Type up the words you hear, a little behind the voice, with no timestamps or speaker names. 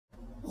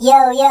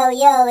Yo, yo,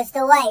 yo, it's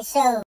the White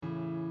Show.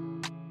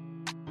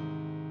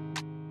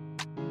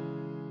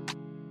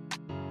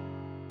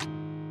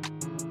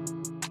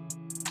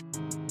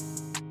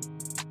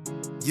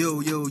 Yo,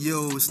 yo,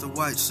 yo, it's the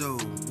White Show.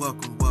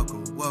 Welcome,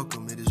 welcome,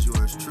 welcome. It is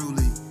yours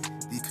truly,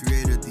 the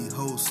creator, the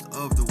host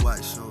of the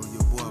White Show,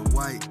 your boy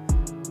White,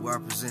 where I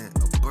present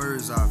a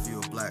bird's eye view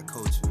of black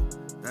culture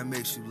that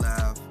makes you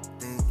laugh,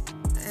 think,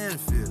 and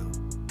feel.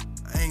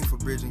 I aim for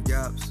bridging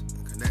gaps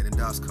and connecting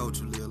dots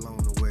culturally along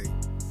the way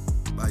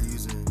by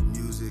using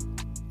music,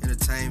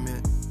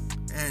 entertainment,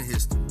 and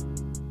history.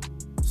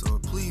 So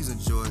please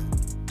enjoy,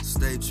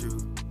 stay true,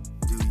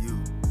 do you.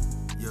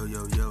 Yo,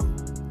 yo, yo,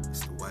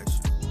 it's the White Show.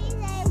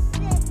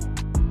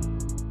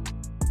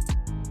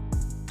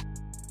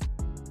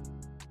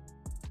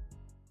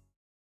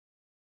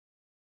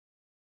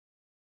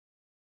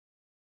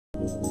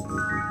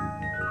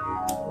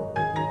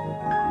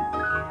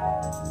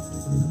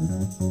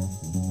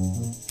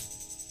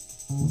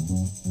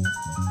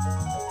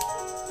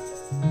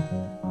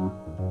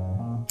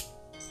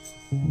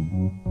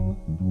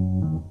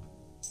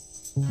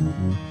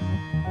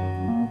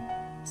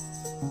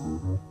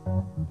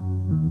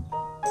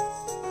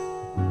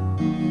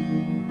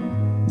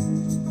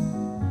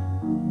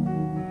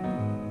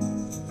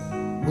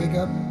 Wake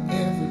up,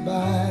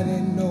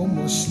 everybody, no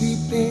more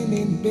sleeping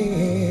in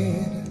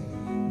bed.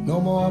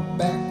 No more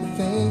backward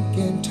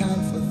thinking,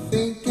 time for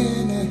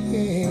thinking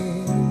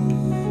ahead.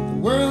 The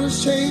world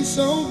has changed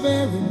so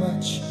very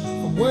much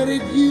from what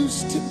it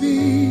used to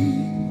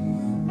be.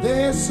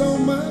 There's so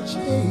much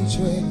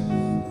hatred,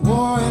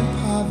 war and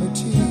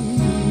poverty.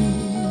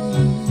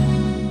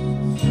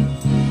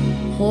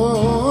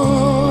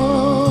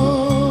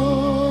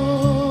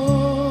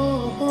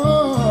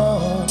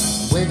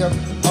 Wake up,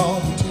 all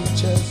the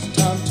teachers,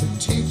 time to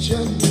teach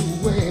a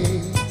new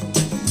way.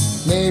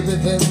 Maybe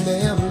then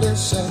they'll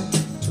listen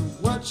to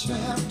what you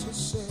have to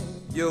say.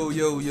 Yo,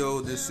 yo,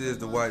 yo, this is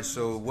the White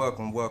Show.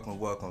 Welcome, welcome,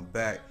 welcome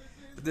back.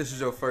 If this is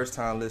your first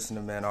time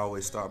listening, man, I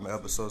always start my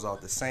episodes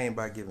off the same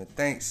by giving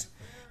thanks,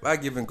 by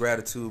giving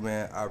gratitude,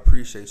 man. I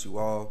appreciate you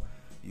all.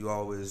 You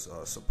always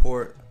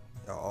support.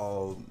 Y'all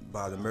all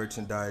buy the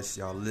merchandise.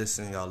 Y'all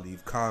listen. Y'all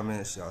leave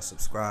comments. Y'all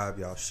subscribe.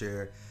 Y'all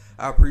share.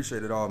 I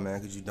appreciate it all, man,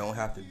 because you don't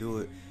have to do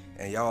it.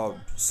 And y'all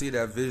see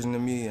that vision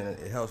in me, and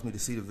it helps me to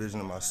see the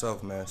vision of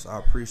myself, man. So I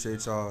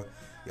appreciate y'all.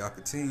 Y'all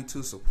continue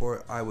to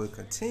support. I will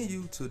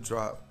continue to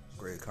drop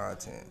great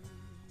content.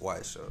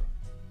 White Show.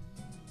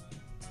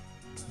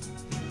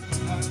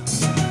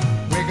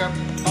 Wake up,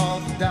 all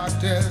the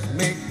doctors,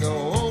 make the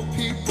old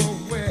people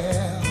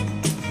well.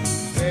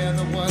 They're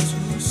the ones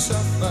who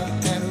suffer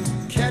and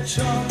who catch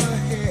all the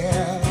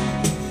hair.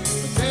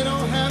 But they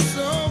don't have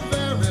so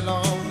very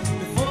long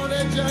before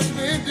their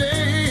judgment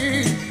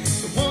day.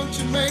 So won't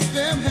you make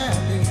them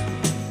happy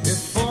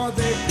before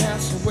they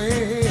pass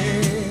away?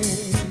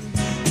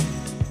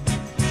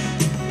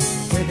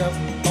 Wake up,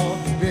 all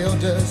the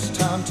builders,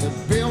 time to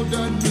build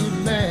a new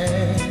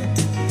land.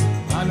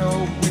 I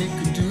know we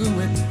could do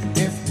it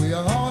if we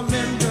all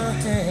lend a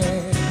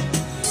hand.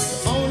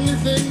 The only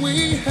thing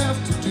we have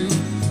to do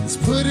is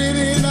put it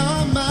in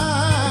our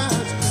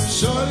minds.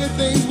 Surely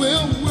things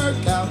will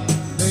work out.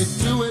 They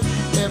do it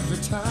every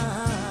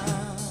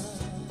time.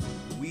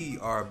 We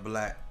are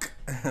black.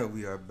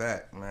 We are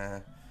back,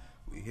 man.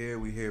 We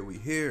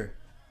here.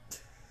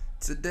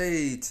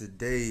 Today's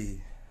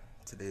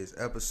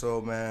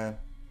episode, man,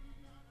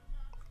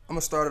 I'm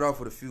gonna start it off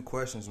with a few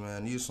questions,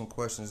 man. These are some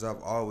questions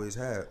I've always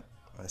had.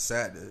 I'm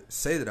sad to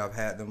say that I've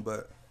had them,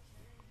 but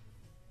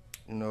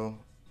you know,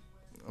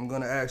 I'm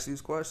gonna ask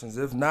these questions.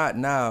 If not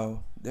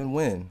now, then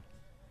when?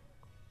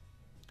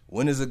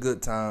 When is a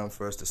good time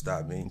for us to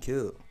stop being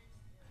killed?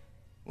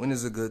 When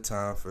is a good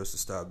time for us to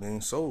stop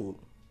being sold?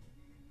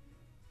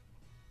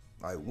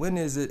 Like, when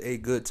is it a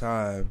good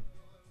time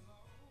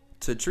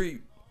to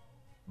treat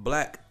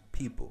black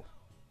people?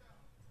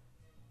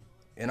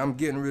 And I'm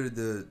getting rid of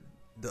the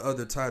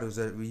other titles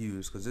that we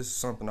use, because this is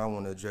something I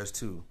want to address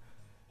too.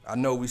 I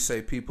know we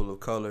say people of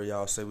color.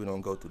 Y'all say we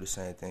don't go through the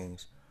same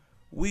things.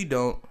 We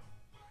don't.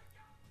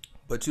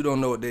 But you don't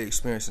know what they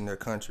experience in their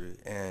country.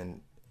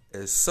 And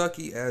as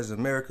sucky as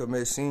America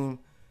may seem,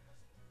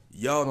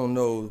 y'all don't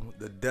know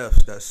the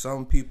depths that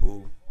some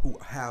people who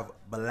have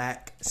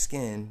black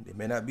skin, they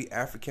may not be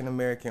African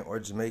American or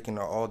Jamaican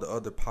or all the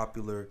other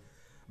popular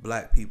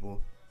black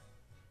people,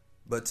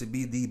 but to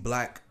be the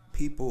black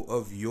people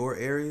of your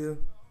area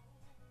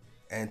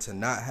and to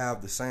not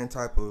have the same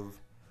type of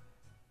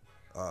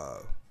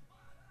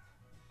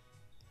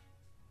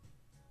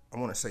I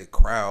want to say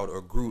crowd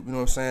or group, you know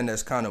what I'm saying,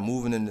 that's kind of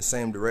moving in the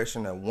same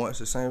direction that wants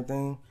the same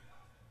thing.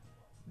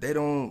 They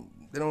don't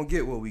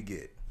get what we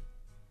get.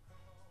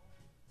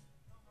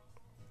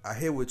 I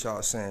hear what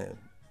y'all saying.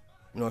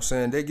 You know what I'm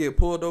saying? They get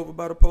pulled over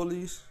by the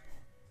police.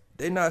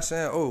 They not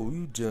saying, "Oh,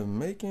 you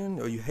Jamaican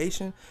or you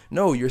Haitian?"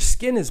 No, your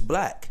skin is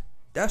black.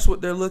 That's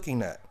what they're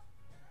looking at.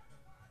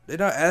 They're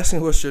not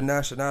asking what's your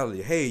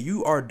nationality. Hey,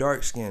 you are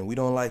dark skinned. We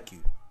don't like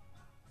you.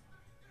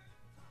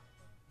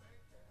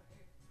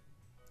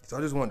 So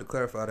I just wanted to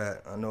clarify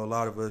that. I know a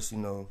lot of us,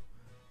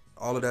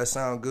 All of that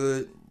sound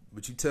good,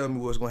 but you tell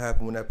me what's gonna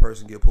happen when that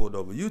person get pulled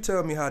over. You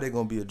tell me how they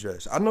gonna be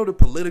addressed. I know the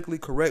politically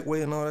correct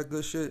way and all that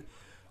good shit.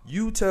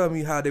 You tell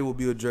me how they will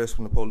be addressed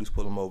when the police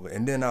pull them over,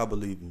 and then I'll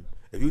believe you.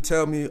 If you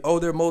tell me, oh,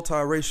 they're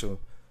multiracial,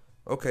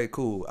 okay,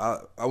 cool.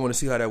 I want to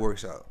see how that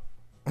works out.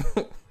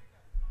 Well,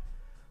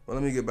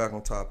 let me get back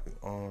on topic.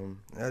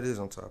 That is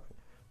on topic.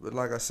 But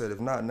like I said, if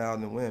not now,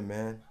 then when,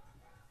 man?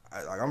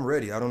 I'm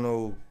ready. I don't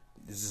know.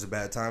 Is this a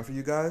bad time for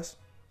you guys?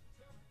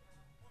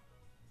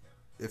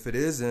 If it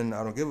is, then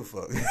I don't give a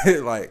fuck.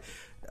 Like,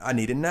 I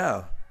need it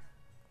now.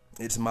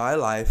 It's my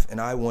life, and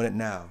I want it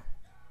now.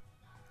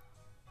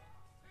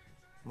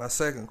 My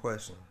second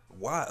question,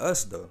 why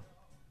us, though?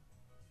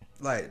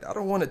 Like, I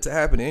don't want it to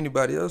happen to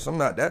anybody else. I'm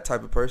not that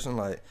type of person.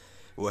 Like,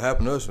 what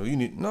happened to us? Well,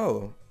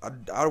 no. I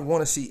don't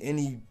want to see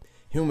any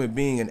human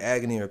being in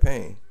agony or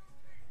pain.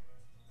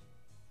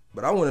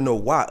 But I want to know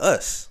why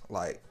us.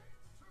 Like,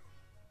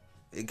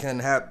 it can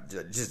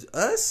happen just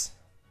us?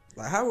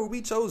 Like, how were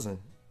we chosen?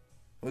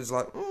 It's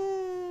like,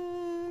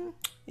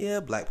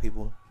 yeah, black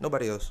people.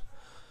 Nobody else.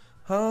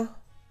 Huh?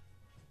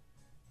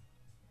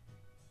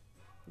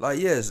 Like,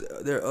 yes,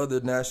 there are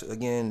other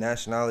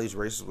nationalities,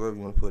 races, whatever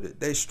you want to put it.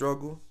 They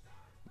struggle,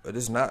 but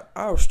it's not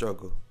our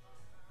struggle.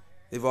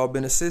 They've all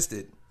been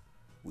assisted.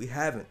 We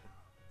haven't.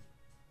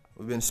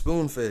 We've been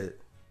spoon-fed.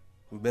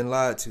 We've been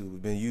lied to.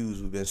 We've been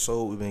used. We've been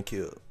sold. We've been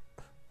killed.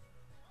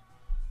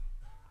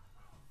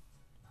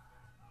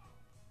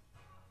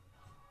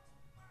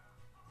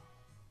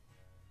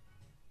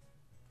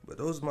 But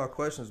those are my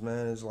questions,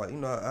 man. It's like,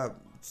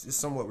 it's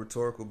somewhat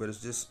rhetorical, but it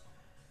just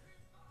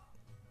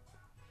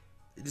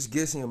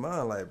gets in your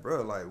mind, like,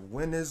 bro, like,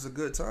 when is a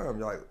good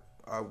time? Like,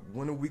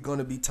 when are we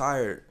gonna be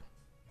tired?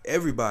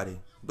 Everybody,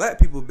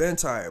 black people been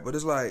tired, but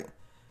it's like,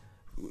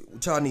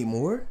 y'all need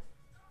more.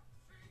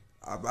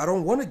 I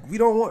don't want to.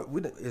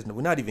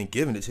 We're not even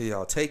giving it to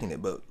y'all, taking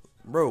it. But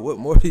bro, what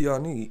more do y'all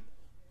need?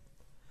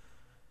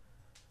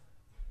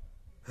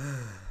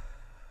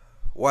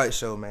 White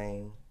show,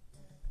 man.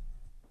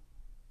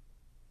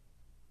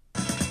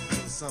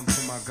 Something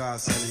to my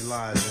godson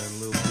Elijah and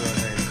little girl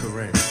named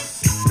Corinne.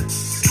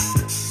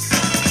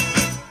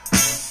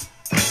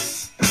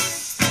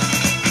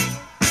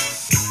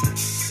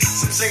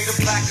 Some say the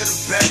blacker the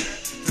better,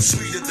 the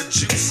sweeter the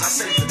juice. I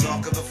say the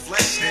darker the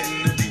flesh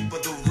and the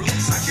deeper the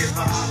roots. I give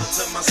a holler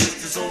to my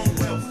sisters on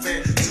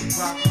welfare.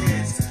 Tupac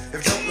kids, if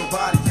don't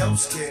nobody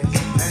else care.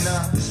 And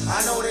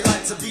I know they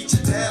like to beat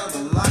you down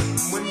a lot.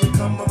 When you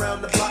come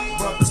around the block,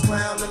 brothers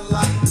clown a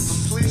lot.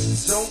 But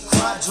please don't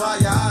cry,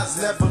 dry your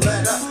eyes, never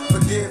let up.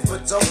 Forgive,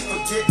 but don't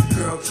forget,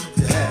 girl, keep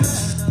your head up.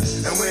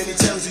 And when he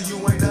tells you you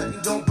ain't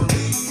nothing, don't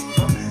believe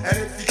him. And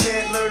if you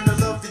can't learn to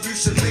love, then you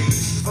should leave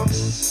him.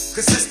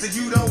 Cause sister,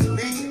 you don't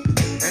need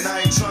it. And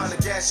I ain't trying to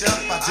gas you up,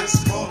 I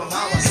just call them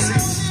how I see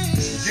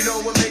it. You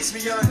know what makes me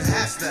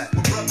unhappy? That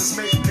when brothers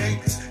make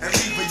babies and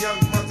leave a young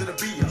mother to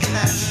be a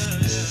passion.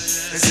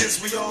 And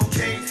since we all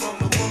came from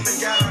a woman,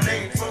 got our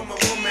name from a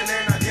woman,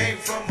 and I came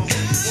from a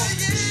woman.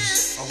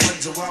 I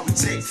wonder why we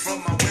take from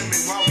our women,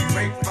 why we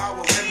rape our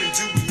women,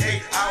 do we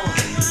hate our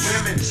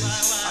women?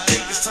 I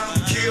think it's time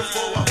to kill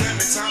for our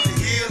women, time to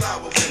heal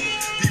our women,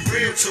 be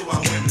real to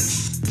our women.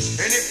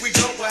 And if we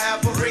don't, we'll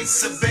have a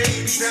race of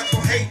babies that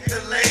will hate the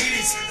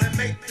ladies that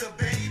make the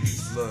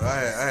babies. Look,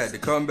 I had to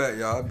come back,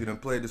 y'all. I've been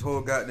played this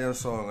whole goddamn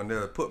song and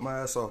they'll put my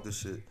ass off this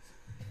shit.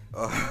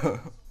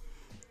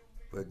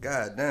 But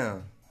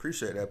goddamn,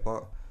 appreciate that,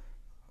 Paul.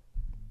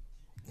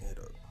 Yeah,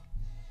 though.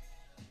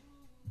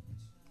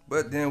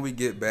 But then we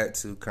get back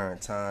to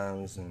current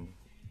times, and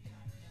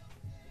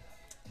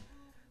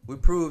they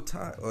prove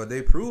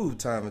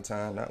time and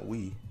time, not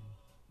we,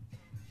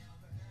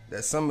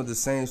 that some of the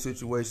same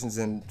situations,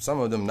 and some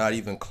of them not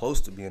even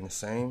close to being the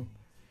same,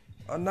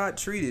 are not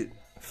treated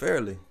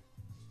fairly.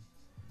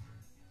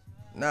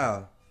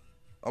 Now,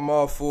 I'm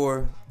all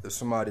for if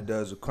somebody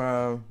does a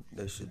crime,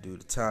 they should do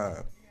the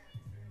time.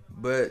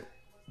 But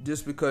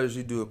just because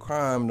you do a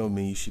crime don't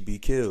mean you should be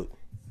killed.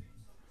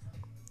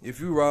 If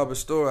you rob a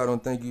store, I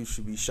don't think you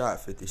should be shot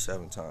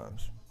 57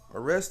 times.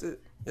 Arrested?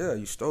 Yeah,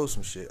 you stole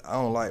some shit. I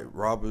don't like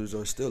robbers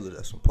or stealers.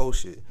 That's some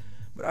post shit.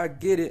 But I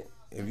get it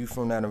if you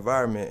from that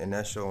environment and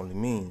that's your only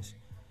means.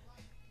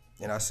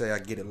 And I say I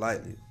get it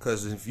lightly.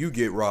 Because if you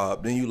get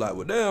robbed, then you like,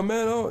 well, damn,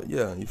 man. Oh,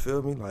 yeah, you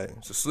feel me? Like,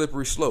 it's a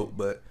slippery slope.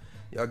 But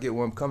y'all get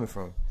where I'm coming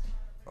from.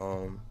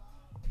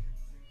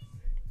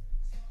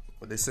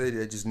 But they say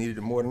they just needed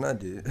it more than I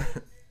did.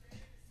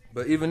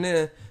 But even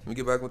then, let me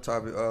get back on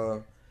topic.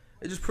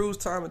 It just proves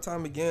time and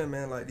time again,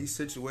 man, like these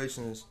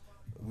situations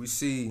we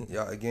see,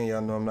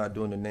 y'all know I'm not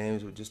doing the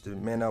names, but just the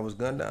man that was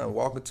gunned down,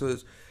 walking to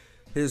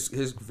his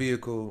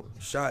vehicle,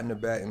 shot in the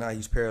back, and now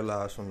he's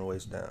paralyzed from the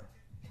waist down.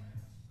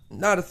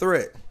 Not a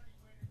threat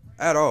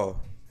at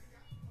all.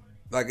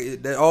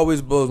 Like, that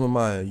always blows my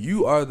mind.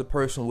 You are the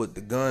person with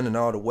the gun and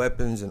all the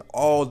weapons and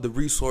all the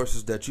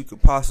resources that you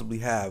could possibly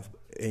have,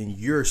 and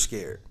you're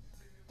scared.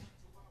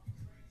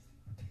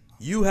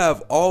 You have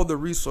all the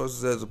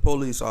resources as a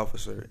police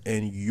officer,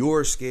 and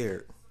you're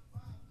scared.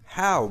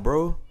 How,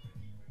 bro?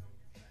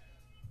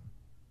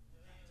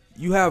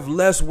 You have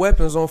less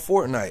weapons on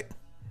Fortnite.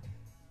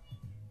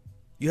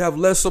 You have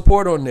less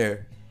support on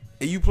there.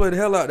 And you play the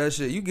hell out of that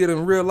shit. You get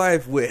in real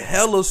life with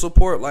hella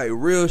support, like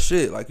real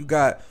shit. Like you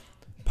got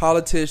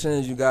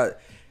politicians, you got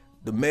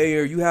the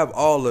mayor, you have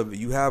all of it.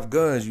 You have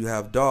guns, you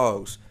have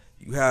dogs,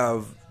 you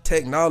have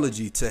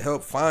technology to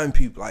help find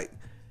people. Like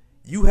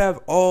you have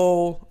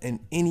all and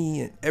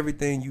any and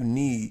everything you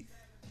need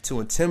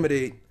to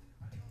intimidate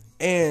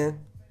and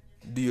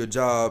do your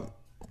job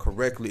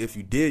correctly if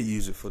you did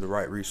use it for the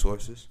right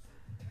resources,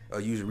 or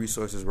use the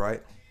resources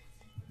right.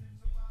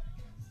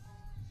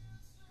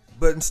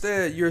 But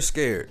instead, you're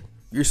scared.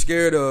 You're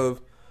scared of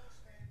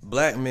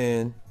black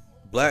men,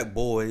 black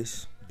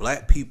boys,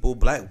 black people,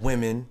 black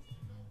women,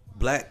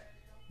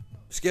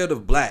 scared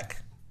of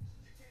black.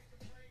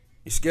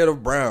 You're scared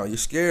of brown. You're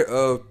scared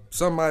of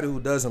somebody who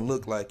doesn't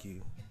look like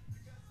you.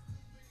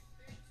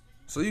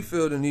 So you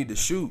feel the need to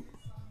shoot.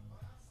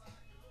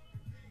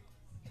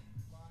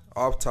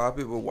 Off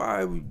topic, but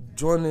why are we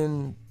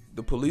joining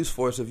the police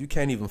force if you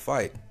can't even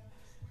fight?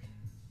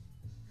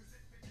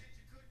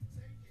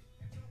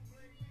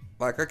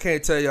 Like, I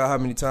can't tell y'all how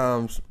many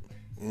times,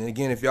 and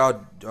again, if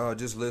y'all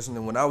just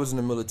listening, when I was in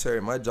the military,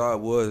 my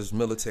job was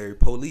military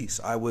police.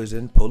 I was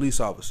a police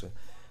officer.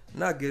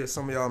 And I get it,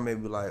 some of y'all may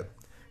be like,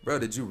 bro,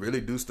 did you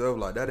really do stuff?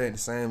 Like, that ain't the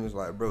same. It's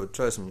like, bro,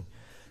 trust me.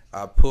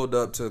 I pulled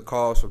up to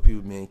calls for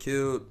people being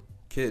killed,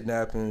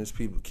 kidnappings,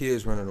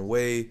 kids running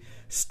away,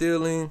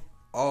 stealing,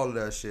 all of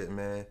that shit,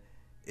 man.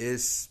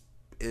 It's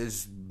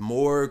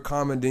more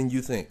common than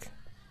you think.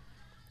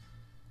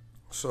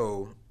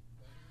 So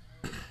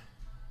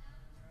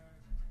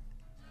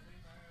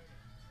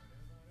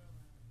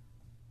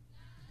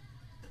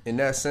in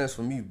that sense,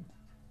 for me,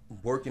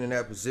 working in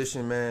that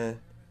position, man,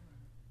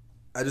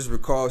 I just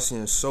recall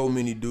seeing so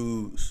many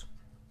dudes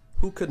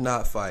who could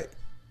not fight.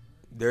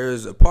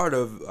 There's a part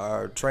of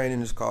our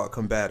training is called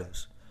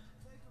combatives.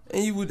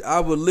 And I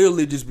would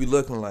literally just be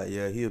looking like,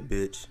 yeah, he a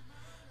bitch.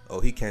 Oh,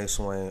 he can't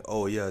swing.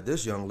 Oh, yeah,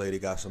 this young lady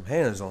got some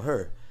hands on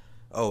her.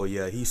 Oh,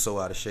 yeah, he's so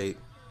out of shape.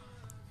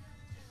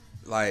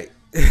 Like,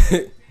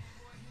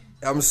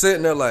 I'm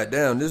sitting there like,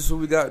 damn, this is who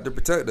we got to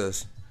protect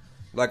us.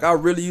 Like, I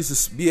really used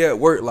to be at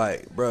work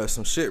like, bruh,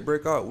 some shit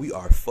break out, we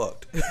are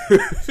fucked.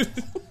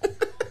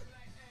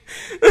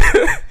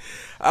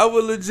 I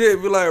would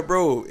legit be like,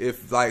 bro,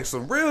 if like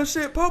some real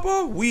shit pop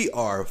off, we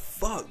are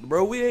fucked,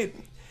 bro.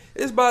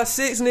 It's about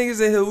 6 niggas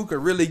in here who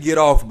can really get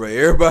off, bro.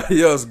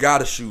 Everybody else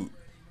gotta shoot.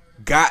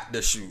 Got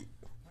to shoot.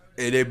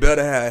 And they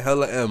better have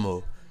hella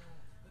ammo.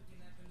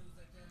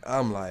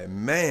 I'm like,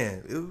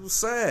 man, it was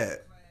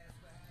sad.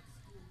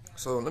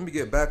 So let me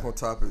get back on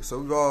topic. So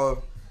we've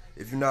all,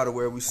 if you're not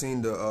aware, we've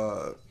seen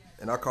the,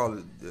 and I call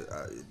it,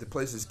 the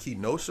place is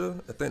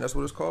Kenosha. I think that's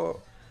what it's called.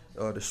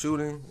 The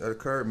shooting that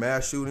occurred,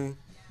 mass shooting,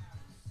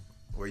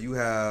 where you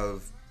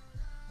have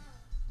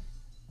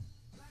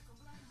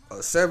a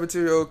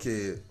 17-year-old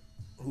kid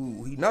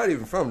who he's not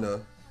even from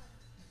there.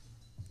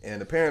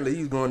 And apparently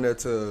he's going there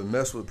to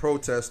mess with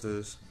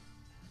protesters.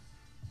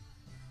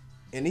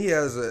 And he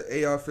has an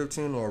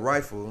AR-15 or a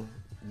rifle,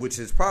 which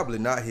is probably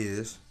not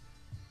his.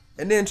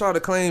 And then try to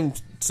claim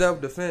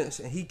self-defense.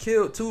 And he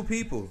killed 2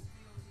 people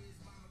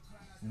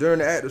during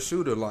the active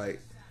shooter. Like,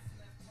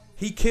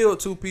 he killed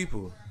 2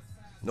 people.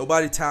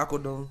 Nobody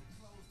tackled him.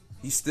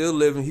 He's still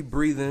living. He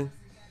breathing.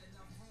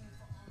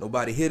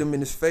 Nobody hit him in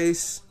his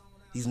face.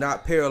 He's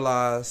not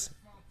paralyzed.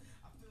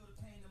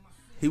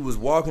 He was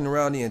walking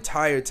around the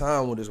entire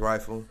time with his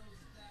rifle.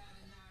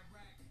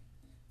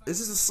 It's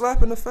just a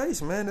slap in the face,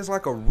 man. It's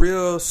like a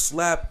real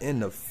slap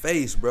in the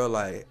face, bro.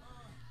 Like,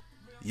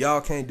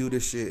 y'all can't do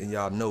this shit and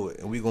y'all know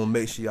it. And we gonna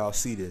make sure y'all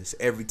see this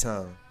every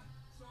time.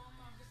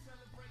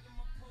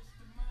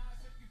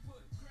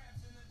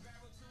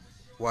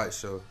 White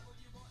show.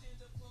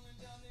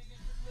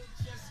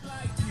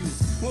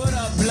 What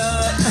up,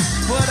 blood?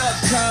 What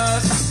up,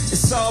 cuz?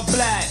 It's all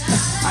black.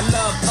 I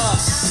love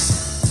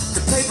us. The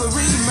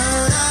papery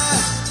murder.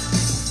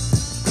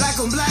 Black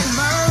on black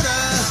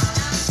murder.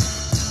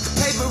 The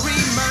papery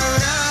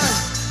murder.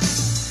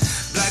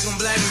 Black on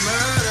black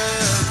murder.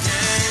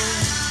 Gang.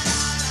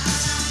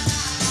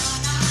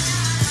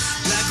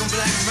 Black on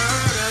black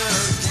murder.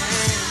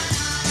 Gang.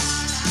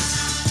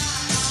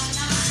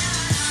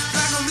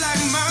 Black on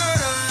black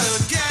murder.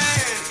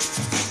 Gang.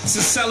 It's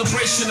a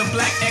celebration of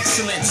black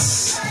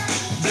excellence.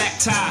 Black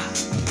tie.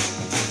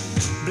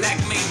 Black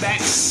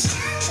Maybachs.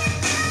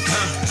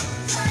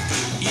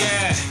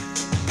 Yeah.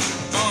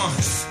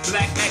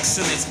 Black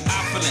excellence,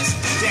 opulence,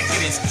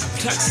 decadence.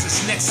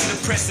 Tuxes next to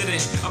the president.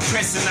 I'm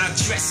pressing our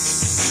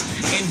dress.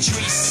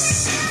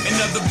 Idris. And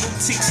other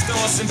boutique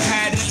stores in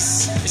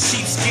Paris. The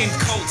sheepskin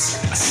coats.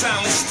 I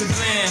silence the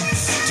glam.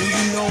 Do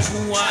you know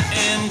who I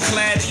am,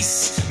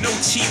 Clarice? No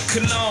cheap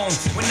cologne.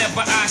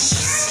 Whenever I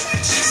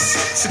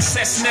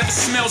success never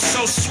smells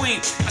so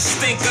sweet. I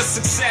stink of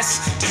success.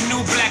 The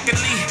new black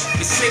elite.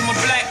 They say my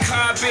black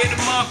card bear the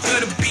mark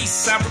of the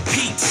beast. I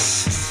repeat.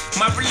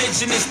 My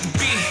religion is the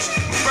beat.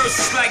 My verse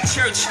is like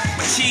church.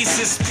 My cheese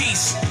is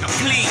peace. Now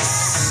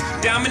please,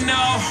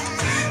 domino,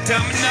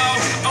 Domino,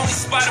 only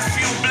spot a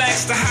few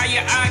blacks, the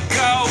higher I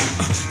go.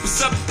 What's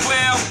up,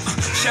 well?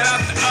 Shout out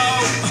to O.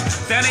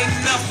 That ain't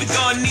enough, we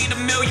gon' need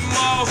 1 million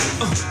more.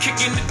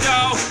 Kicking the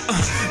door,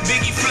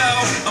 Biggie flow.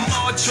 I'm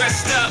all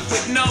dressed up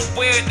with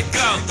nowhere to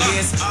go.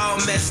 Yeah, it's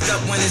all messed up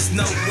when there's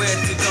nowhere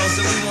to go.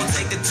 So we won't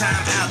take the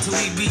time out till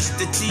we reach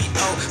the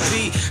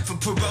T.O.B. For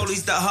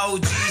parolees, the whole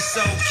G.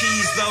 So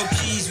keys, low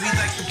keys. We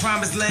like the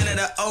promised land of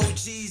the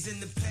OGs in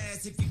the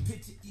past. If you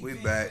picture We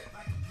back.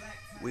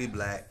 We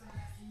black.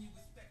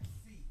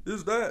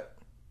 Is that?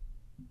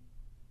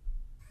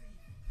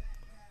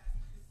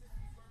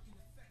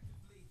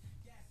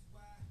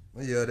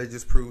 Yeah, they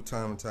just prove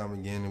time and time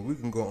again, and we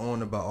can go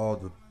on about all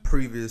the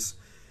previous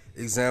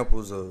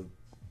examples of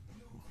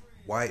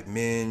white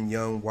men,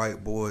 young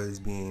white boys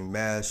being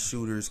mass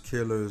shooters,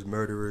 killers,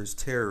 murderers,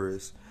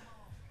 terrorists,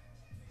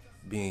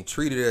 being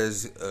treated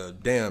as a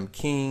damn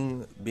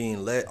king,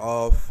 being let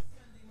off,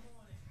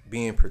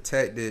 being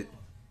protected,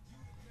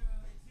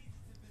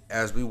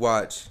 as we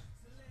watch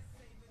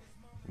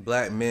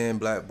black men,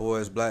 black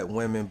boys, black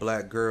women,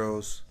 black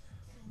girls,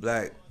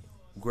 black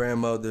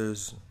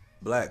grandmothers,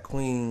 black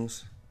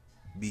queens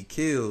be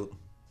killed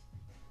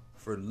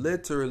for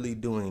literally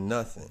doing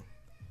nothing.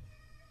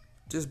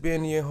 Just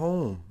being in your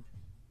home.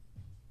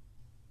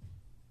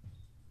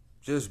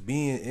 Just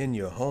being in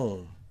your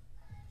home.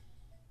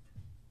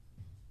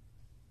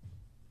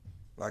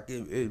 Like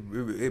it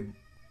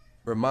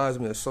reminds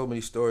me of so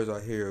many stories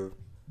I hear of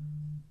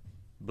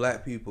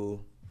black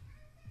people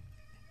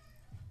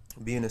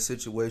being in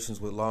situations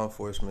with law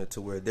enforcement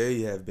to where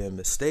they have been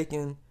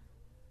mistaken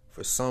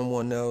for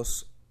someone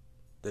else,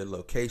 their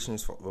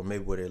locations, or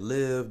maybe where they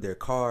live, their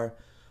car.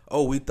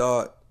 Oh, we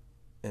thought,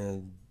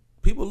 and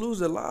people lose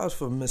their lives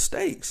for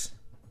mistakes.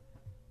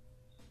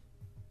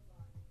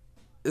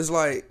 It's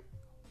like,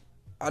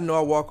 I know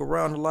I walk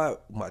around a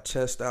lot with my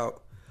chest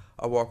out.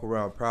 I walk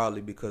around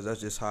proudly because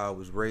that's just how I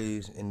was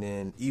raised. And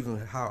then even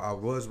how I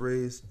was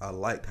raised, I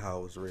liked how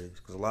I was raised.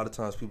 Because a lot of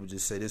times people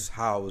just say this is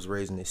how I was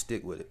raised and they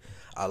stick with it.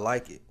 I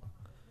like it.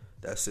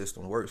 That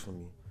system works for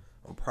me.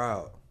 I'm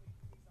proud.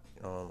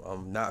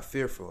 I'm not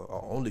fearful.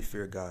 I only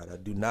fear God. I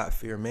do not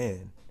fear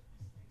man.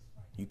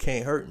 You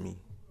can't hurt me.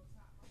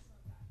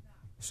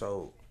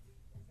 So,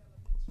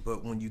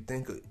 but when you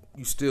think,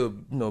 you still,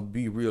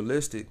 be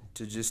realistic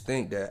to just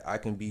think that I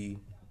can be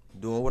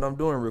doing what I'm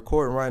doing,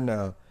 recording right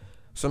now.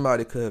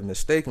 Somebody could have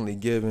mistakenly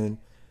given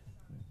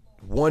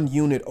one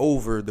unit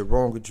over the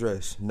wrong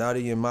address. Now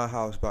they in my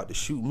house about to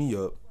shoot me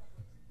up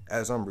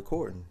as I'm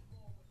recording.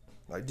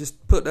 Like,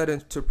 just put that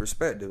into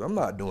perspective. I'm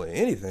not doing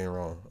anything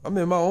wrong. I'm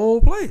in my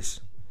own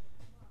place.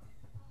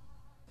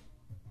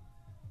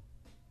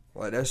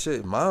 Like, that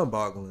shit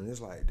mind-boggling. It's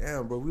like,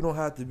 damn, bro, we don't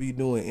have to be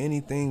doing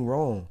anything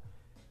wrong.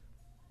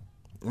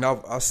 And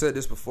I've said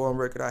this before on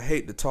record. I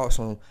hate the talks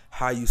on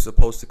how you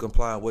supposed to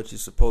comply and what you're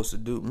supposed to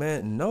do.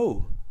 Man,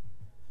 no.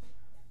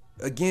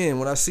 Again,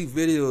 when I see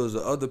videos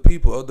of other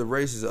people, other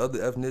races, other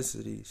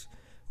ethnicities,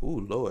 ooh,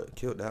 Lord,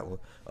 killed that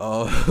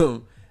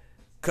one.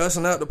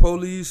 Cussing out the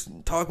police,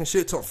 talking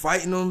shit,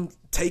 fighting them,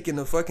 taking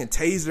the fucking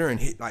taser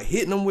and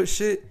hitting them with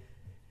shit,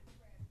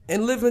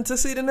 and living to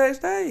see the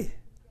next day.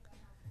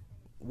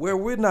 Where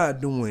we're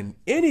not doing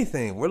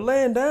anything, we're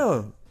laying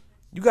down.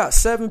 You got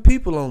 7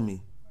 people on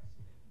me,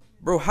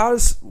 bro.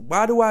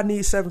 Why do I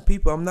need 7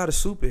 people? I'm not a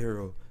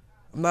superhero.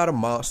 I'm not a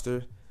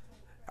monster.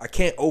 I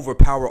can't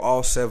overpower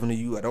all 7 of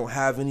you. I don't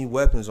have any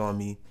weapons on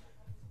me.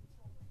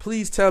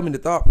 Please tell me the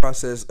thought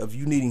process of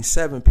you needing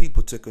 7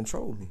 people to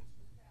control me.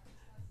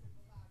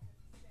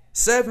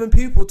 7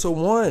 people to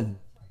 1.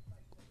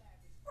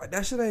 Like,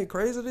 that shit ain't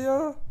crazy to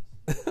y'all?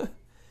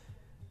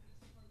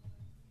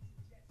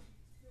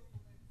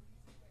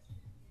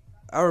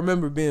 I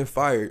remember being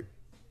fired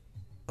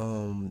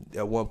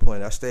at one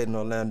point. I stayed in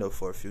Orlando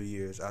for a few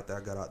years after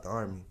I got out the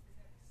Army.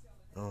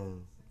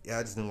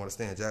 I just didn't want to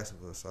stay in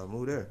Jacksonville, so I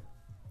moved there.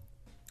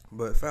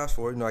 But fast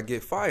forward, I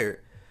get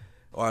fired.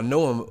 Or I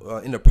know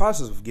I'm in the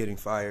process of getting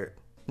fired.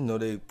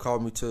 They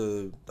called me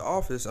to the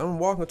office. I'm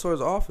walking towards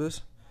the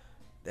office.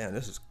 Damn,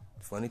 this is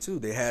funny too.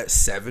 They had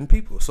 7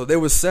 people. So there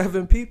was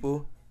 7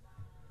 people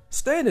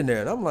standing there.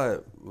 And I'm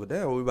like, well,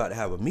 damn, we about to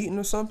have a meeting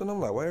or something? I'm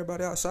like, why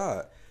everybody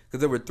outside? Because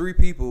there were 3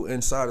 people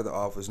inside of the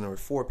office and there were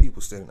 4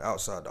 people standing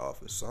outside the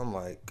office. So I'm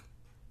like,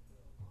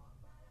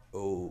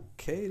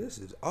 okay, this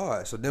is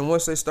odd. So then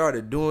once they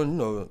started doing,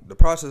 the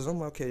process, I'm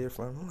like, okay, you're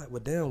fine. I'm like,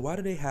 well, damn, why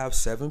do they have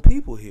 7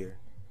 people here?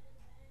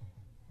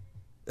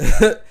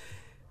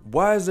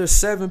 Why is there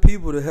 7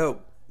 people to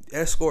help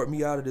escort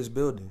me out of this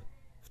building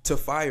to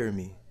fire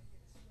me?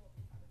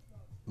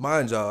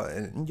 Mind y'all,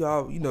 and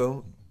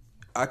y'all,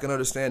 I can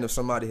understand if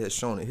somebody has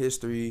shown a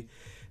history,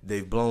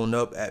 they've blown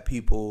up at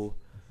people.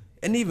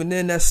 And even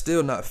then, that's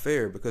still not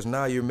fair because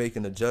now you're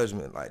making a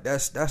judgment. Like,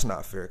 that's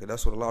not fair because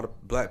that's what a lot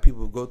of black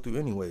people go through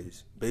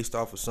anyways, based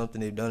off of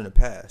something they've done in the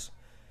past.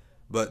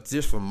 But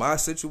just for my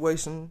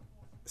situation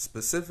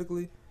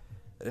specifically,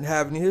 I didn't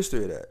have any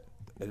history of that.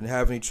 I didn't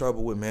have any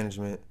trouble with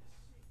management.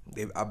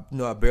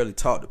 I barely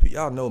talk to people.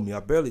 Y'all know me. I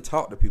barely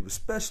talk to people,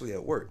 especially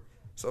at work.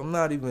 So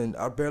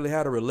I barely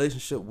had a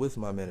relationship with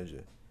my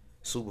manager.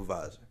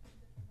 supervisor.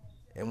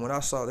 And when I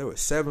saw there were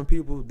 7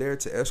 people there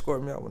to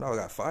escort me out when I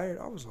got fired,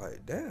 I was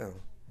like, damn.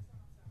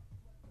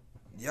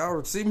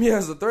 Y'all see me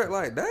as a threat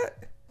like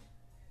that?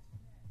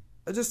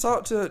 I just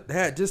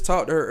had just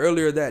talked to her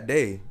earlier that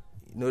day.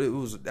 You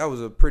know, that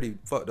was a pretty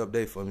fucked up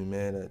day for me,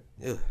 man.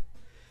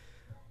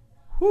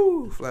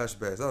 Whoo,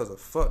 flashbacks. That was a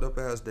fucked up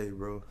ass day,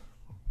 bro.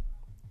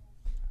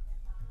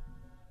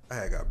 I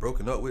had got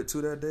broken up with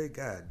too that day.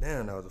 God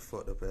damn, that was a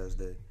fucked up ass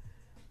day.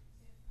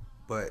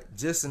 But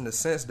just in the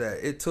sense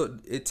that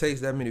it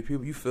takes that many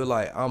people, you feel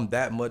like I'm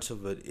that much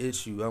of an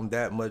issue. I'm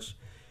that much.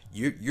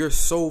 You're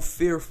so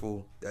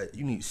fearful that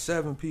you need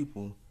 7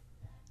 people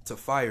to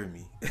fire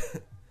me.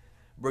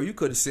 Bro, you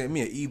could have sent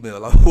me an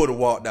email. I would have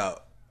walked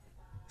out.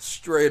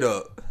 Straight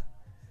up.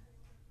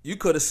 You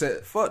could have sent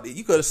a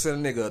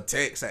nigga a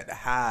text at the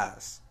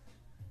highs.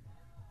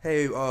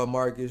 Hey,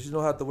 Marcus, you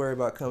don't have to worry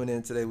about coming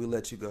in today. We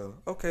let you go.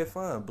 Okay,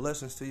 fine.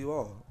 Blessings to you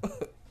all.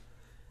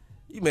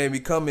 You made me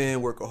come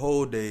in, work a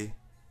whole day.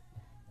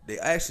 They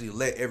actually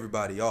let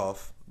everybody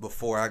off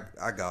before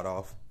I got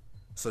off,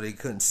 so they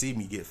couldn't see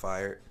me get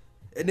fired.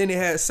 And then they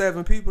had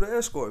 7 people to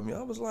escort me.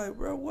 I was like,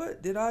 bro,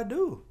 what did I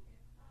do?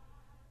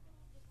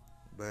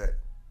 But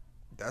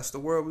that's the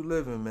world we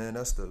live in, man.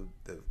 That's the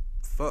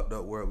fucked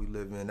up world we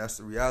live in. That's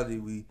the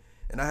reality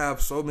and I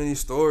have so many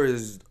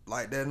stories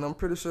like that, and I'm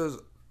pretty sure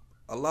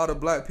a lot of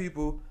black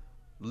people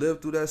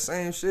live through that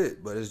same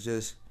shit. But it's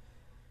just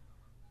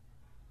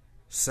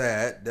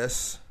sad.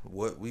 That's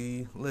what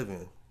we live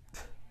in.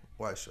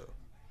 White Show.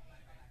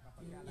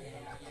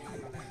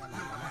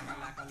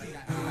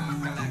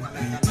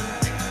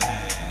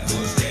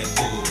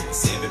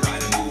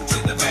 Everybody move to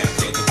the back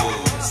of the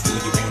bus. Do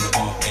you wanna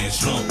bump and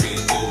slump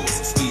with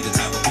us? We the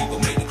type of people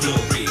make the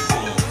club big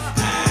roll.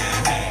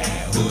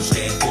 Push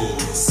that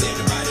bus.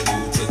 Everybody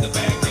move to the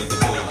back of the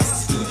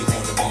bus. Do you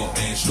wanna bump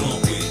and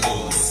slump with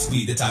us?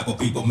 We the type of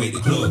people make the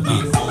club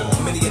big roll.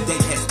 Many a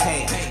day has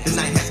passed, the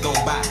night has gone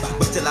by,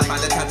 but still I find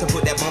the time to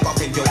put that bomb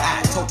off in your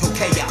eye. Total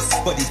chaos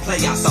for these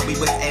playoffs. So we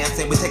with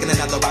amps and we're taking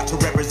another route to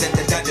represent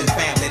the Dungeon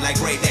family like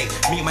Grey Day.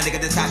 Me and my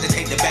nigga decide to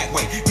take the back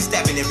way. We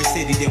stabbing every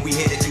city, then we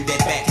headed to that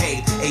back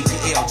cave.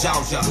 ATL,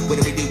 Georgia, what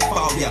do we do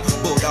for ya?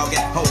 Bulldog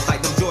and hoes like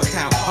them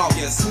Georgetown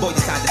Hoggers. Boy,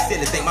 decide to steal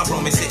it, think my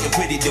room is sitting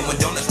pretty, doing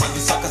donuts while you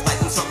suckers like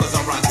them suckers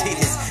on round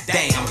titties.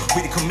 Damn,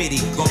 we the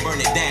committee, gon'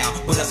 burn it down,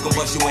 but us gon'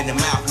 bust you in the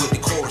mouth with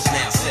the chorus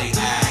now. Say,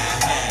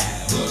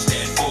 push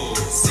that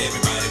bus.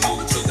 Everybody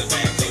move to the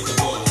back of the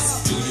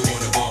bus. Do you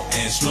wanna bump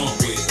and slump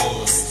with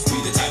us?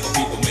 We the type of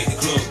people make the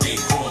club big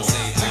roll.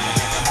 Say,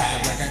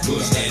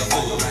 push that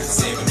bus.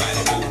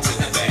 Everybody move to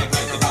the back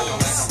of the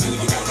bus. Do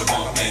you wanna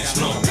bump and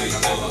slump with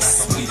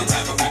us? We the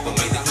type of people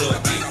make the club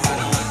big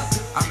roll.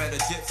 I met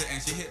a gypsy and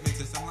she hit me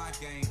to some life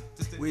game.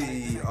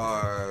 We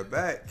are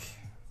back.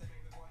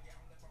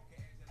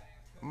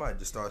 I might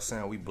just start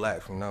saying we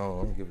black from now on.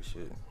 I don't give a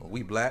shit.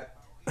 We black.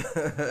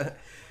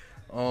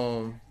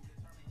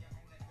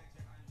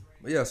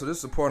 But yeah, so this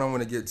is the part I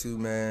want to get to,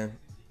 man.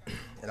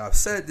 And I've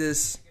said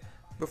this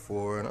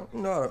before, and I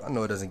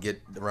know it doesn't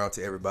get around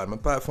to everybody. My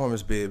platform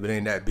is big, but it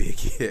ain't that big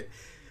yet.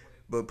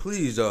 But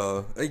please,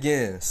 y'all,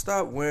 again,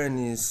 stop wearing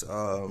these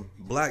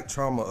black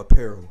trauma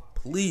apparel.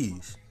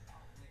 Please.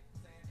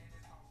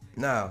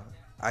 Now,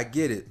 I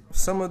get it.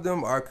 Some of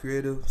them are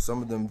creative.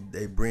 Some of them,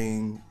 they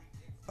bring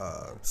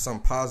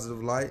some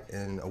positive light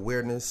and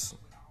awareness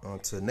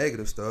to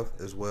negative stuff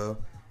as well.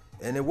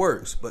 And it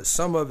works. But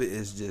some of it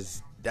is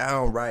just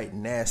downright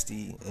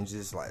nasty and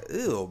just like,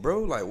 ew,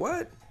 bro. Like,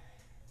 what?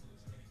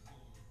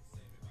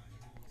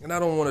 And I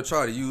don't want to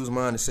try to use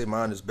mine to say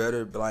mine is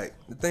better, but like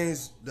the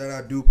things that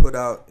I do put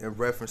out in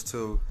reference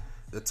to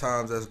the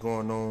times that's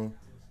going on,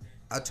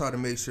 I try to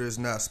make sure it's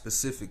not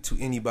specific to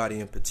anybody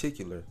in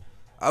particular.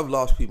 I've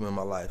lost people in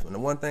my life, and the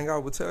one thing I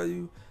would tell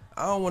you,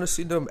 I don't want to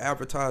see them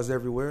advertised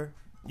everywhere.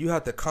 You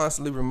have to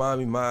constantly remind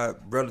me my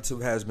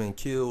relative has been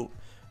killed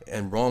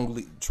and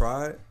wrongly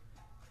tried,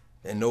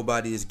 and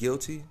nobody is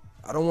guilty.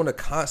 I don't want to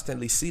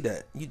constantly see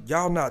that.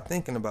 Y'all not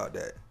thinking about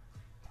that.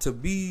 To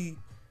be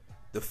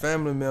the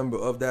family member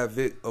of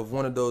of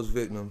one of those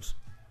victims,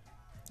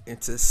 and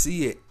to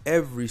see it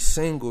every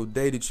single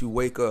day that you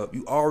wake up,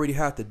 you already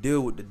have to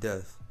deal with the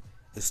death.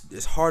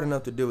 It's hard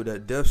enough to deal with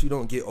that. Deaths you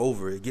don't get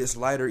over. It gets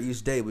lighter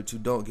each day, but you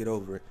don't get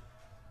over it.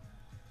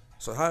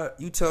 So how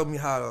you tell me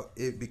how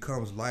it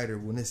becomes lighter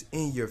when it's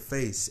in your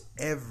face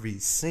every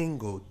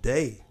single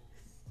day?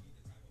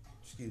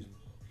 Excuse me.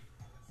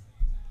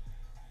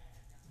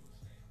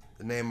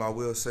 The name I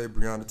will say,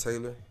 Breonna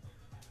Taylor.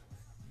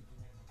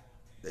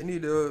 They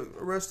need to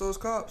arrest those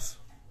cops.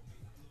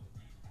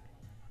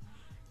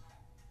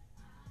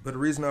 But the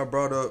reason I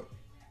brought up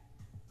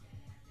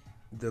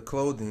the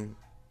clothing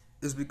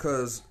is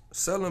because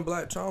selling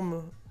black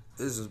trauma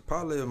is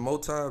probably a I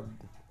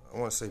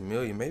want to say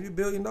million, maybe $1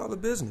 billion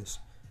business.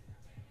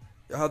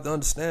 Y'all have to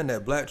understand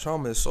that black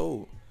trauma is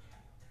sold.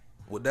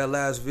 With that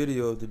last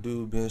video of the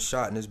dude being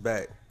shot in his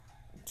back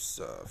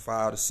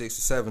 5 to 6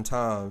 to 7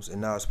 times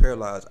and now it's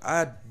paralyzed.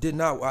 I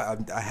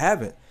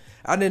haven't.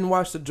 I didn't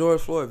watch the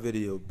George Floyd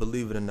video,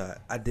 believe it or not.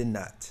 I did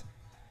not.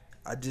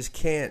 I just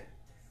can't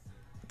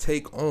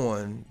take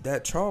on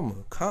that trauma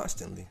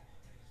constantly,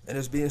 and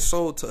it's being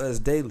sold to us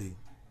daily.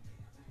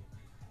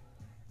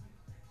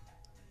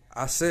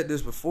 I said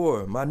this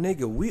before, my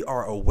nigga, we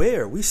are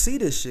aware. We see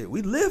this shit.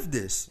 We live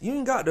this. You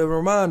ain't got to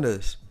remind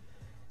us.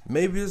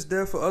 Maybe it's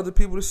there for other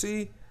people to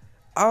see.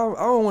 I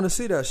don't want to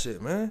see that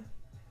shit, man.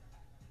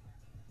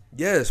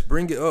 Yes,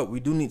 bring it up.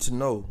 We do need to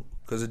know,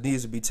 because it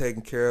needs to be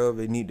taken care of.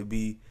 It need to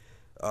be,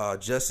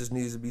 justice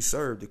needs to be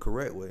served the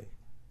correct way.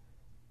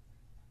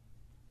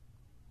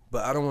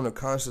 But I don't want to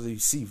constantly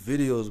see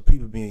videos of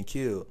people being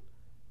killed.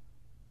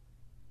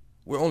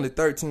 We're only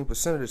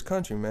 13% of this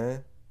country,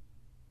 man.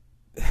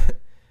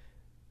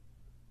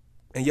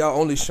 And y'all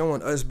only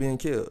showing us being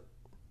killed.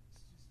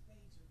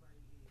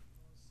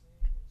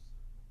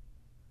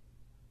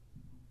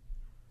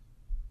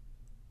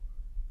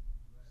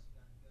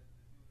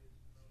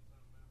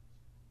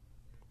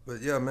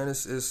 But yeah, man,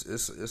 it's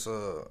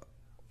a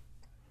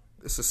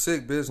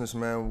sick business,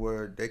 man,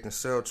 where they can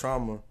sell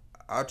trauma,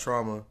 our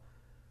trauma,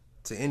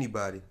 to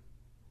anybody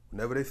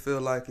whenever they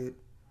feel like it.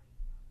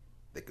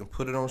 They can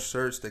put it on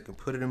shirts, they can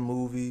put it in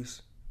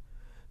movies,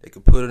 they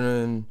can put it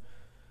in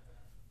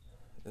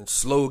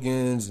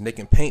slogans, and they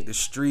can paint the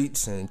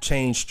streets and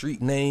change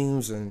street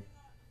names,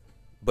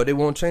 but they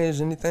won't change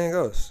anything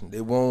else.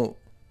 They won't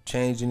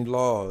change any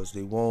laws.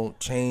 They won't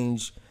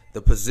change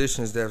the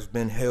positions that's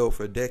been held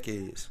for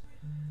decades.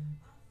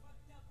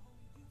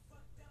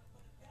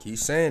 Keep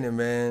saying it,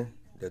 man.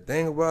 The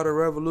thing about a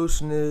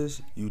revolution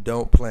is you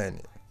don't plan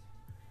it.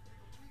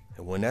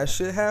 And when that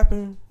shit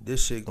happen,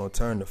 this shit gonna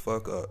turn the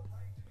fuck up.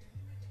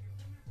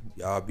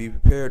 Y'all be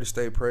prepared to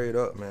stay prayed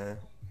up, man.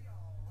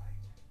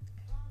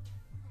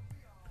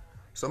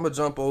 So I'm gonna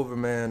jump over,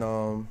 man,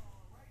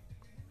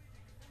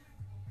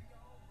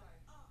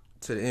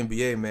 to the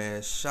NBA,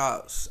 man.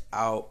 Shouts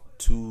out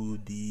to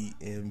the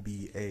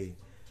NBA.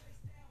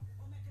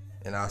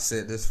 And I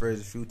said this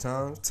phrase a few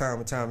times, time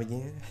and time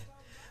again.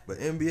 But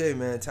NBA,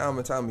 man, time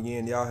and time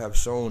again, y'all have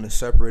shown and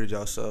separated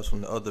yourselves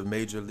from the other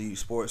major league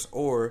sports,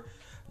 or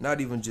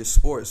not even just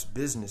sports,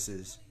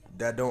 businesses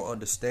that don't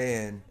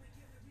understand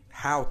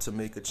how to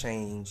make a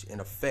change and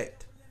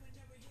affect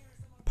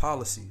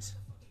policies.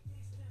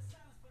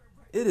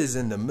 It is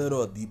in the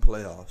middle of the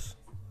playoffs.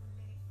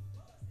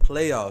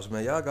 Playoffs,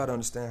 man. Y'all got to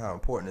understand how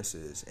important this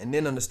is. And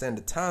then understand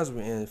the times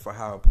we're in for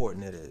how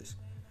important it is.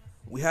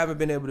 We haven't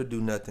been able to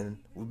do nothing.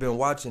 We've been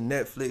watching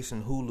Netflix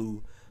and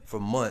Hulu for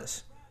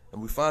months.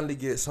 And we finally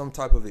get some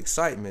type of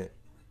excitement.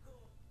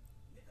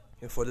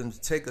 And for them to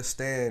take a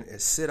stand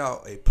and sit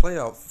out a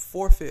playoff,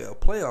 forfeit a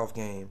playoff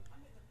game.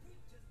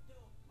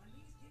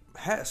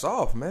 Hats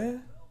off,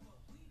 man.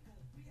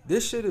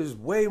 This shit is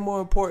way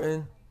more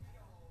important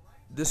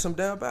than some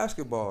damn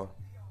basketball.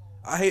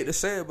 I hate to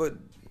say it, but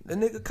the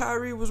nigga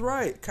Kyrie was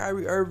right.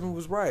 Kyrie Irving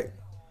was right.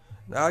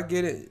 Now I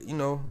get it, you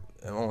know,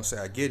 I won't say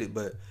I get it,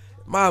 but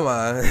in my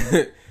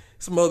mind,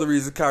 some other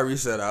reason Kyrie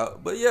set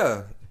out. But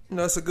yeah, you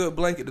know, it's a good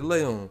blanket to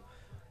lay on.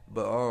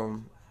 But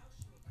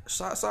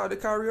shots out to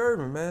Kyrie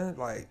Irving, man.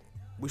 Like,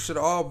 we should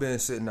have all been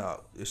sitting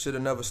out. It should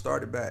have never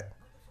started back.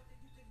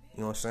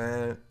 You know what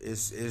I'm saying?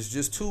 It's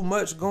just too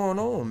much going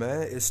on,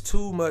 man. It's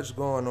too much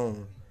going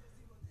on.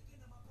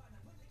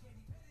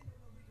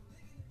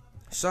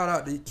 Shout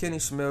out to Kenny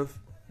Smith.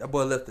 That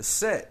boy left the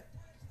set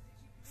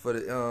for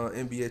the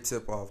NBA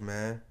tip-off,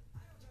 man.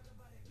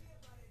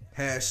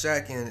 Had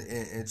Shaq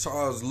and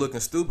Charles looking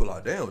stupid,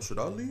 like, damn, should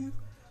I leave?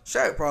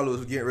 Shaq probably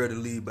was getting ready to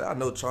leave, but I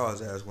know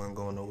Charles' ass wasn't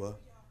going nowhere.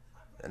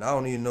 And I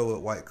don't even know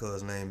what white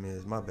cuz name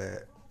is. My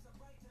bad.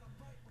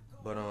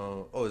 But,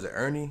 is it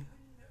Ernie?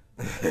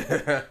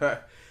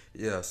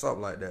 Yeah,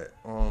 something like that.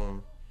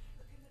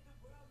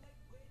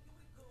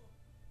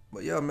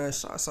 But yeah, man,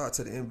 shouts out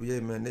to the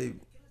NBA, man. They,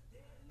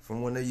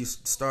 from when they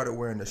started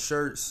wearing the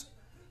shirts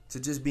to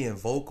just being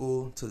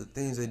vocal to the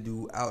things they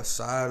do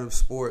outside of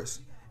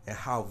sports and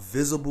how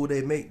visible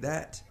they make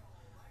that.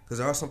 Because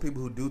there are some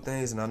people who do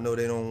things, and I know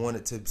they don't want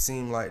it to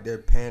seem like they're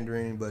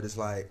pandering, but it's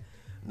like,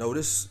 no,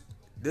 this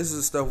is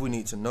the stuff we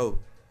need to know.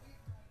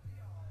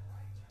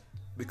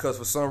 Because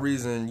for some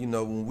reason, you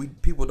know, when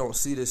people don't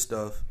see this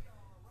stuff,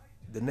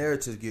 the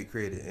narratives get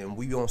created, and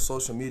we on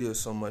social media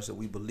so much that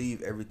we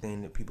believe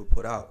everything that people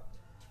put out.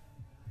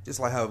 Just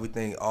like how we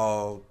think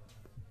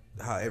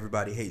how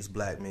everybody hates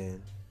black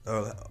men,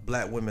 or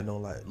black women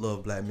don't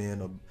love black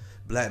men, or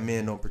black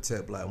men don't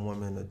protect black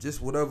women, or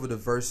just whatever the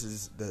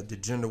verses, the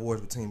gender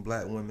wars between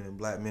black women and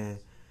black men.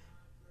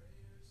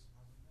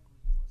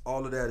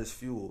 All of that is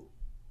fueled.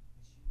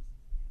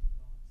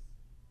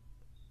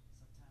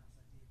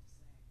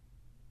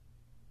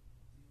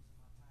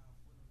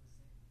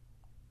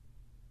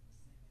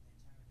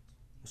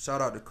 Shout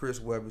out to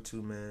Chris Webber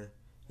too, man.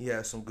 He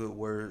had some good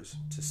words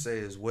to say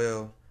as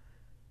well.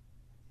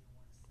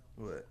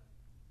 But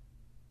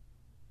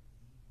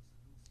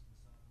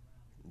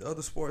the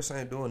other sports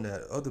ain't doing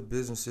that. Other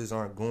businesses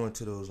aren't going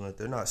to those.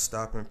 They're not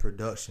stopping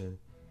production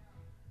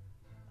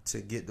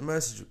to get the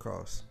message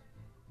across.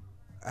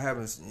 I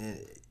haven't,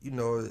 you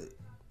know,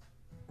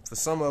 for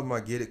some of them I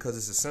get it because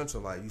it's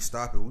essential. Like, you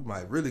stop it, we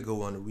might really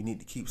go under. We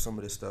need to keep some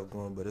of this stuff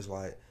going. But it's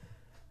like,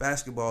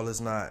 basketball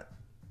is not,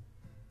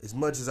 as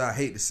much as I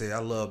hate to say I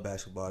love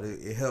basketball,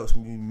 it helps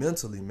me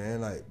mentally, man.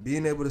 Like,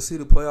 being able to see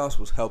the playoffs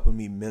was helping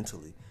me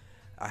mentally.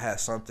 I had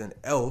something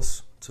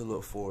else to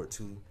look forward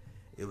to.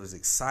 It was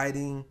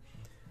exciting.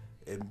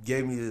 It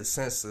gave me a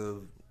sense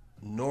of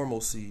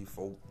normalcy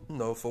for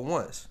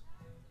once.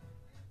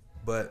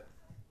 But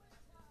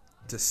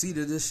to see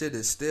that this shit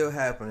is still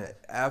happening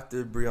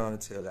after Breonna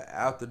Taylor,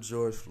 after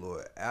George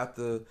Floyd,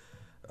 after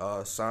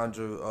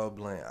Sandra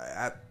Bland,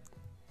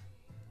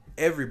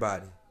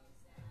 everybody,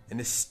 and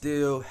it's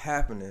still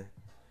happening.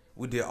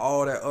 We did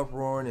all that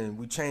uproaring and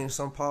we changed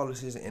some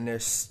policies, and they're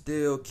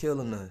still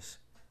killing us.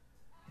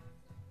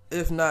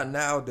 If not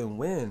now, then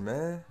when,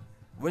 man?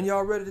 When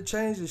y'all ready to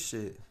change this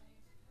shit?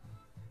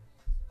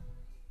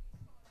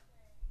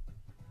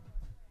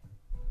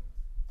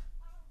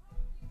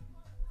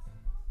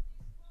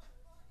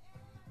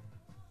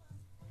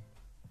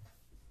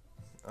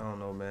 I don't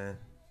know, man.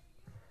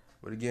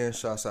 But again,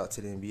 shouts out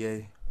to the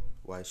NBA.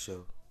 White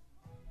Show.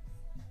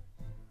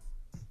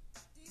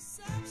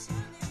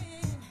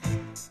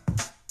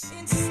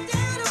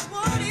 Instead of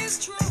what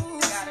is true,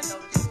 gotta know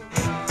the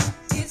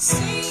truth. It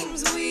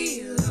seems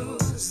we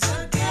lose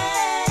the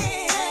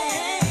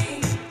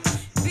game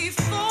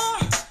before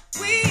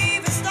we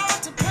even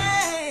start to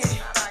play.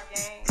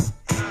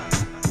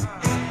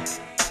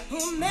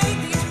 Who made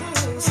these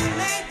rules? Who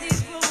made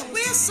these rules?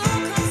 We're so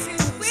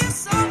confused. We're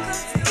so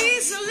confused.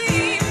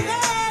 Easily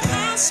led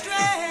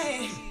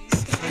astray.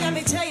 Let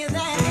me tell you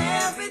that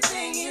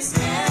everything is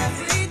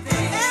everything.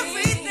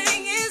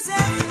 Everything is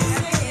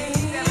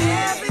everything.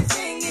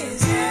 Everything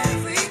is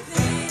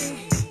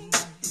everything.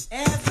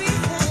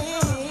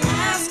 Everything.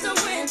 After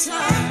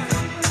winter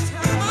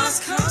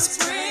must come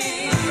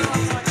spring.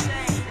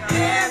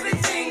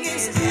 Everything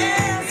is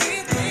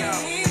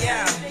everything.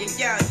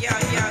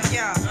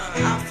 Yeah.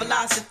 Our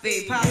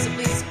philosophy,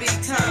 possibly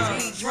speak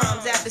tongues, beat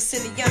drums at the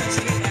Young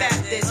Street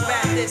Baptist,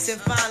 rap this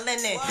and fine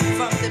linen.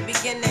 From the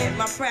beginning,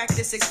 my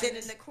practice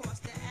extended across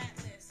the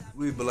atlas.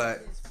 We black.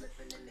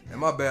 And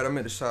my bad, I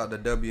meant to shout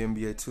out the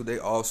WNBA too. They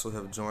also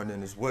have joined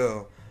in as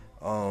well,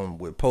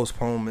 with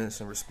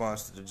postponements in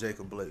response to the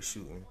Jacob Blake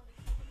shooting.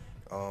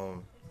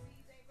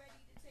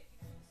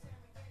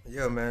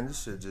 Yeah, man,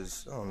 this shit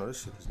just, I don't know,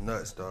 this shit is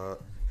nuts,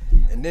 dog.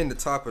 And then to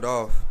top it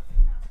off,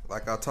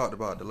 like I talked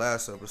about the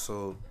last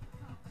episode,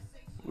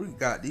 we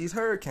got these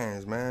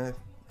hurricanes, man.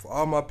 For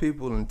all my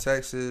people in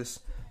Texas,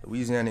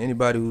 Louisiana,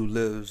 anybody who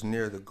lives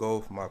near the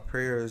Gulf, my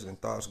prayers and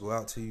thoughts go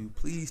out to you.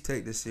 Please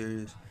take this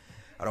serious.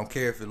 I don't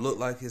care if it look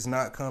like it's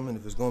not coming,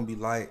 if it's going to be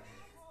light.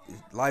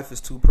 Life is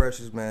too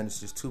precious, man. It's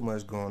just too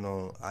much going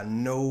on. I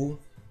know,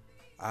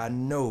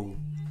 and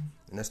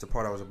that's the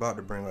part I was about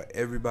to bring up.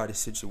 Everybody's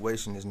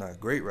situation is not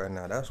great right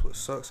now. That's what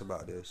sucks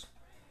about this.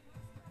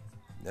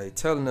 They're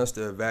telling us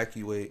to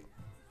evacuate.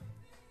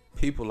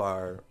 People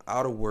are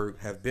out of work,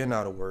 have been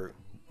out of work.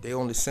 They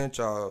only sent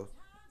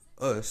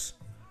us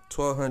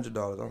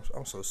 $1,200.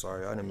 I'm so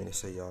sorry. I didn't mean to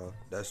say y'all.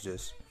 That's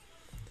just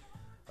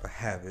a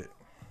habit.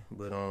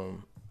 But a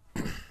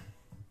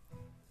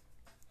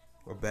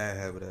bad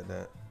habit at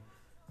that.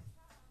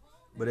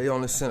 But they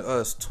only sent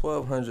us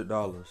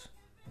 $1,200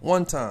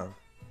 one time.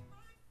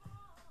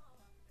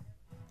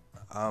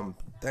 I'm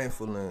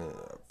thankful and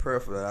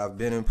prayerful that I've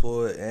been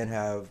employed and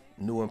have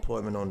new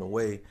employment on the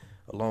way,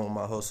 along with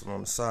my hustle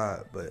on the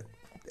side. But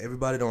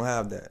everybody don't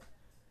have that.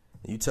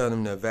 You tell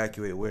them to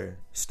evacuate where?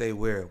 Stay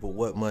where? But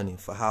what money?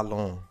 For how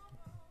long?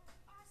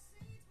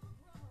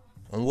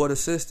 And what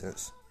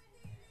assistance?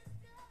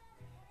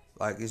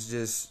 Like, it's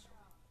just,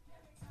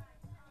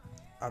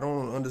 I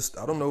don't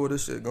understand. I don't know where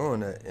this shit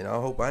going at. And I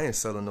hope I ain't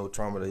selling no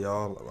trauma to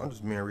y'all. I'm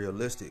just being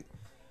realistic.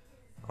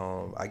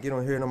 I get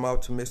on here and I'm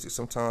optimistic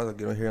sometimes. I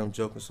get on here and I'm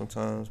joking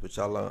sometimes. But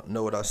y'all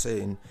know what I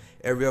say. And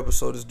every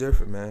episode is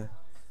different, man.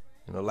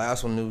 You know,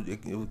 last one,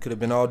 it could have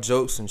been all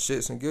jokes and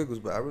shits and giggles,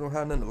 but I really don't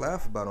have nothing to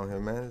laugh about on here,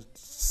 man. It's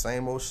the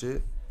same old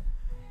shit.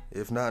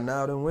 If not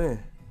now, then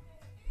when?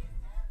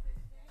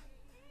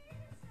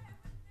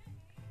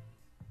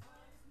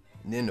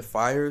 And then the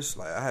fires,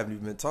 like, I haven't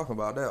even been talking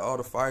about that. All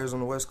the fires on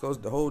the West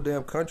Coast, the whole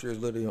damn country is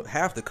literally,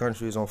 half the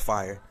country is on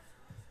fire.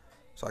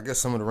 So I guess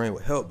some of the rain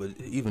would help, but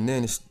even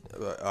then, it's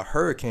a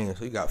hurricane.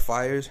 So you got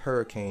fires,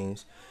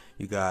 hurricanes,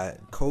 you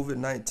got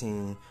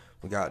COVID-19,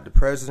 we got the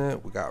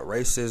president, we got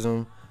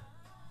racism.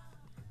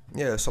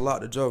 Yeah, it's a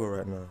lot to juggle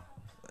right now.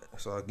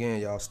 So again,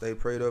 y'all stay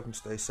prayed up and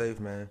stay safe,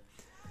 man.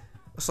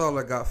 That's all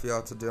I got for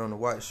y'all today on the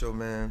White Show,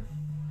 man.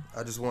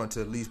 I just wanted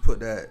to at least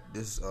put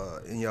this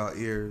in y'all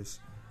ears.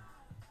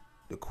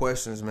 The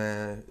questions,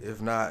 man.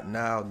 If not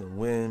now, then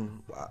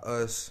when? Why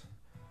us?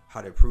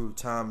 How they prove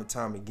time and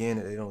time again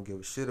that they don't give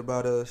a shit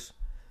about us.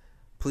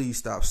 Please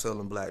stop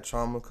selling black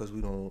trauma, because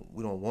we don't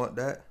want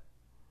that.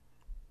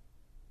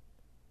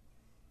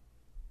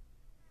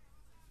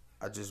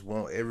 I just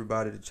want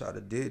everybody to try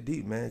to dig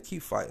deep, man.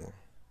 Keep fighting.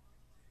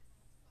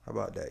 How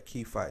about that?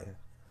 Keep fighting.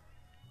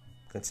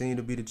 Continue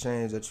to be the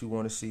change that you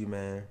want to see,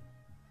 man.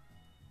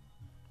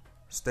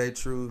 Stay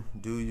true.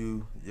 Do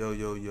you. Yo,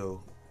 yo,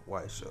 yo.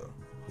 White Show.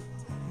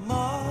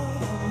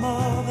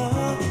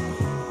 Mother,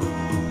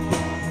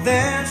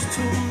 There's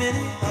too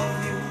many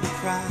of you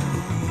crying.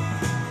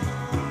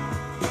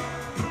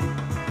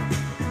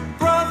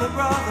 Brother,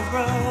 brother,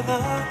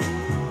 brother,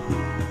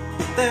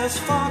 there's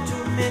far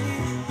too many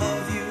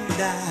of you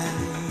dying.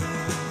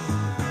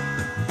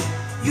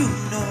 You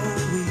know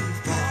we've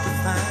got to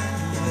find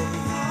a way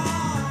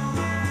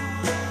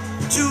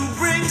to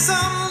bring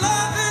some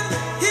loving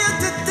here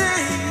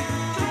today.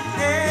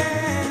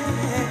 Yeah.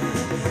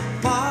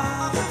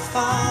 Father,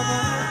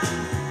 Father,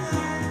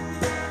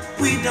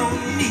 we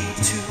don't need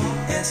to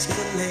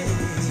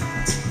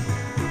escalate.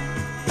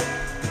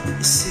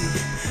 You see,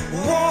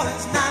 war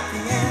is not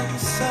the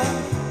answer,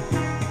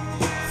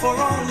 for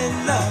only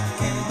love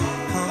can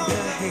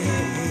conquer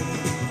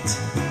hate.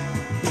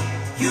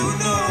 You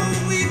know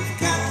we've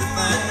got to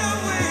find a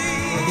way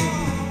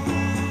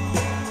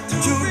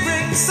to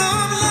bring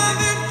some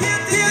love in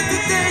here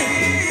today.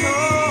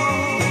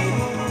 Oh,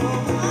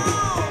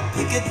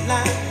 picket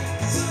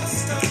lines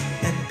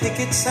and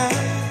picket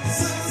signs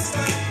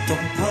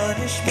don't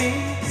punish me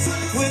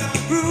with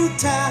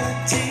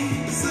brutality.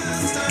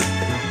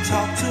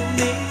 Talk to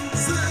me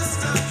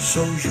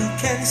so you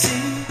can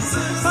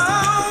see.